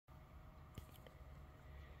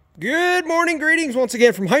Good morning, greetings once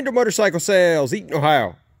again from Hydro Motorcycle Sales, Eaton,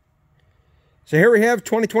 Ohio. So here we have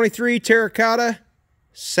 2023 Terra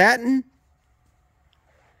Satin.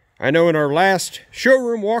 I know in our last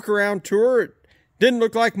showroom walk-around tour, it didn't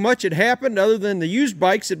look like much had happened other than the used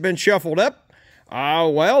bikes had been shuffled up.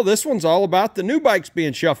 Well, this one's all about the new bikes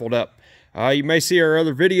being shuffled up. You may see our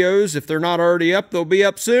other videos. If they're not already up, they'll be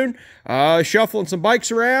up soon. Shuffling some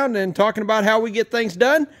bikes around and talking about how we get things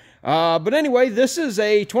done. But anyway, this is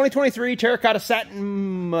a 2023 Terracotta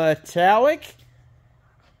Satin Metallic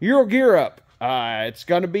Ural gear up. It's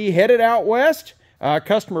going to be headed out west.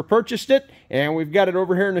 Customer purchased it, and we've got it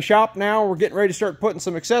over here in the shop now. We're getting ready to start putting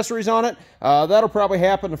some accessories on it. That'll probably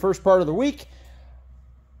happen the first part of the week.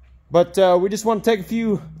 But we just want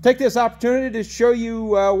to take this opportunity to show you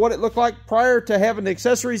what it looked like prior to having the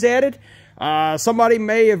accessories added. Somebody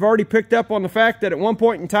may have already picked up on the fact that at one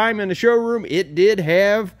point in time in the showroom, it did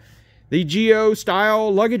have the Geo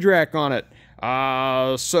style luggage rack on it.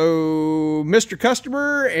 So Mr.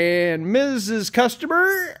 Customer and Mrs.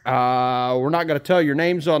 Customer, we're not going to tell your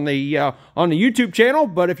names on the YouTube channel,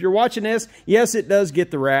 but if you're watching this, yes, it does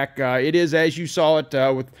get the rack. It is, as you saw it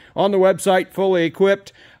on the website, fully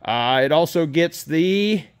equipped. It also gets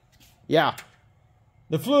the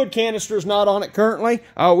fluid canister is not on it currently.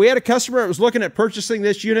 We had a customer that was looking at purchasing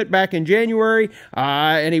this unit back in January,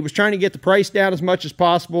 and he was trying to get the price down as much as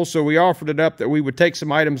possible, so we offered it up that we would take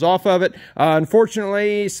some items off of it.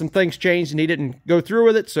 Unfortunately, some things changed, and he didn't go through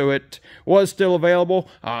with it, so it was still available.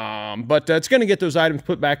 But it's going to get those items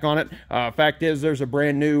put back on it. Fact is, there's a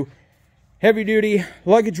brand new heavy-duty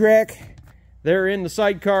luggage rack there in the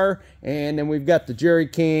sidecar, and then we've got the jerry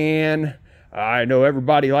can. I know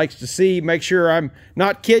everybody likes to see, make sure I'm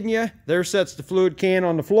not kidding you. There sets the fluid can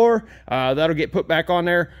on the floor. That'll get put back on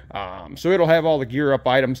there. So it'll have all the gear up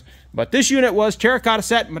items. But this unit was Terracotta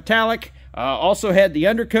Satin Metallic. Also had the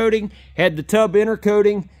undercoating, had the tub inner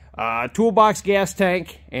coating, toolbox gas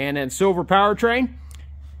tank, and then silver powertrain.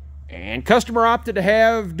 And customer opted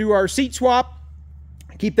to do our seat swap.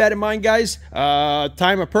 Keep that in mind, guys.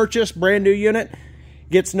 Time of purchase, brand new unit.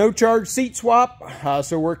 Gets no charge seat swap,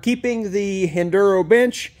 so we're keeping the Enduro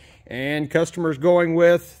bench, and customers going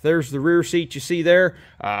with, there's the rear seat you see there,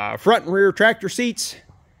 front and rear tractor seats.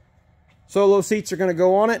 Solo seats are going to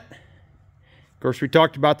go on it. Of course, we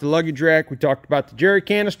talked about the luggage rack, we talked about the jerry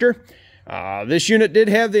canister. This unit did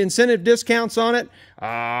have the incentive discounts on it.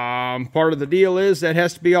 Part of the deal is that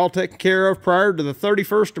has to be all taken care of prior to the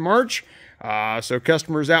 31st of March. So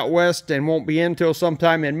customers out west and won't be in until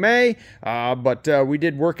sometime in May, but we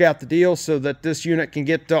did work out the deal so that this unit can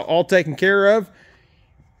get all taken care of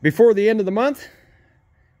before the end of the month.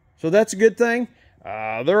 So that's a good thing.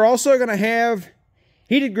 They're also going to have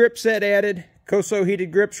heated grip set added. Coso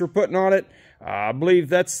heated grips we're putting on it. I believe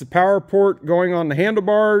that's the power port going on the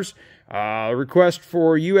handlebars. Request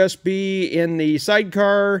for USB in the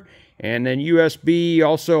sidecar, and then USB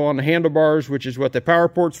also on the handlebars, which is what the power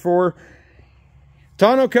port's for.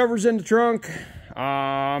 Tonneau covers in the trunk,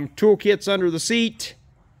 toolkits under the seat.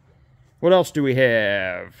 What else do we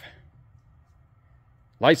have?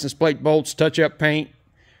 License plate bolts, touch-up paint,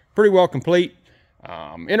 pretty well complete.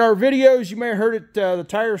 In our videos, you may have heard it, the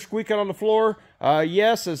tires squeaking on the floor.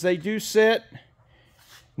 Yes, as they do sit.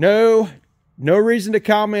 No reason to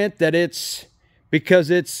comment that it's because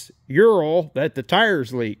it's Ural that the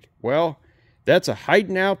tires leak. Well, that's a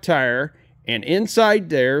hiding out tire, and inside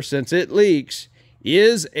there, since it leaks,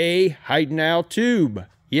 is a hiding out tube.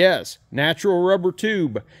 Yes, natural rubber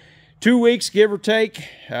tube. 2 weeks, give or take.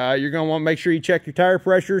 You're going to want to make sure you check your tire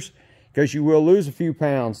pressures, because you will lose a few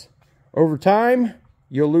pounds. Over time,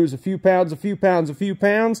 you'll lose a few pounds,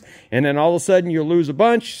 and then all of a sudden you'll lose a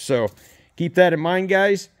bunch. So keep that in mind,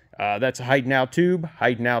 guys. That's a hiding out tube,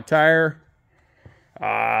 hiding out tire.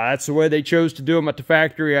 That's the way they chose to do them at the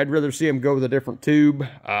factory. I'd rather see them go with a different tube.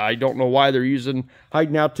 I don't know why they're using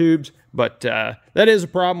hiding out tubes, but that is a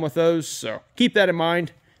problem with those, so keep that in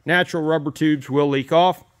mind. Natural rubber tubes will leak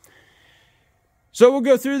off. So we'll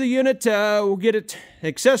go through the unit, we'll get it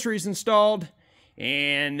accessories installed,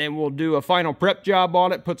 and then we'll do a final prep job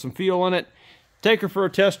on it, put some fuel in it, take her for a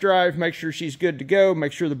test drive, make sure she's good to go,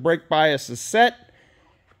 make sure the brake bias is set.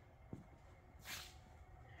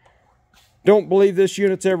 Don't believe this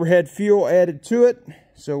unit's ever had fuel added to it,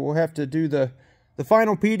 so we'll have to do the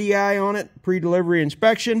final PDI on it, pre-delivery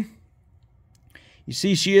inspection. You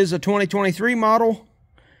see she is a 2023 model.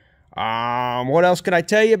 What else can I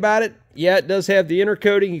tell you about it? Yeah, it does have the inner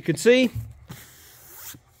coating, you can see.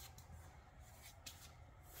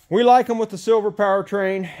 We like them with the silver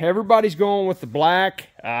powertrain. Everybody's going with the black.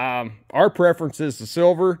 Our preference is the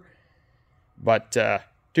silver, but to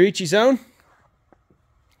each his own.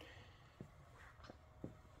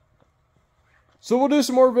 So we'll do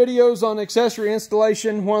some more videos on accessory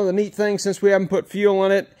installation. One of the neat things, since we haven't put fuel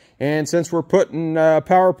in it, and since we're putting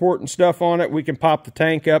power port and stuff on it, we can pop the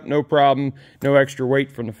tank up, no problem. No extra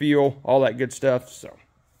weight from the fuel, all that good stuff. So,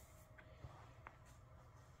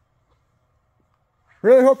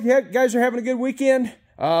 really hope you guys are having a good weekend.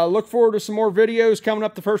 Look forward to some more videos coming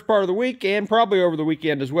up the first part of the week, and probably over the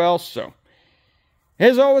weekend as well. So,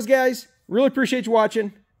 as always, guys, really appreciate you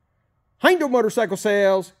watching. Hindo Motorcycle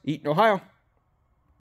Sales, Eaton, Ohio.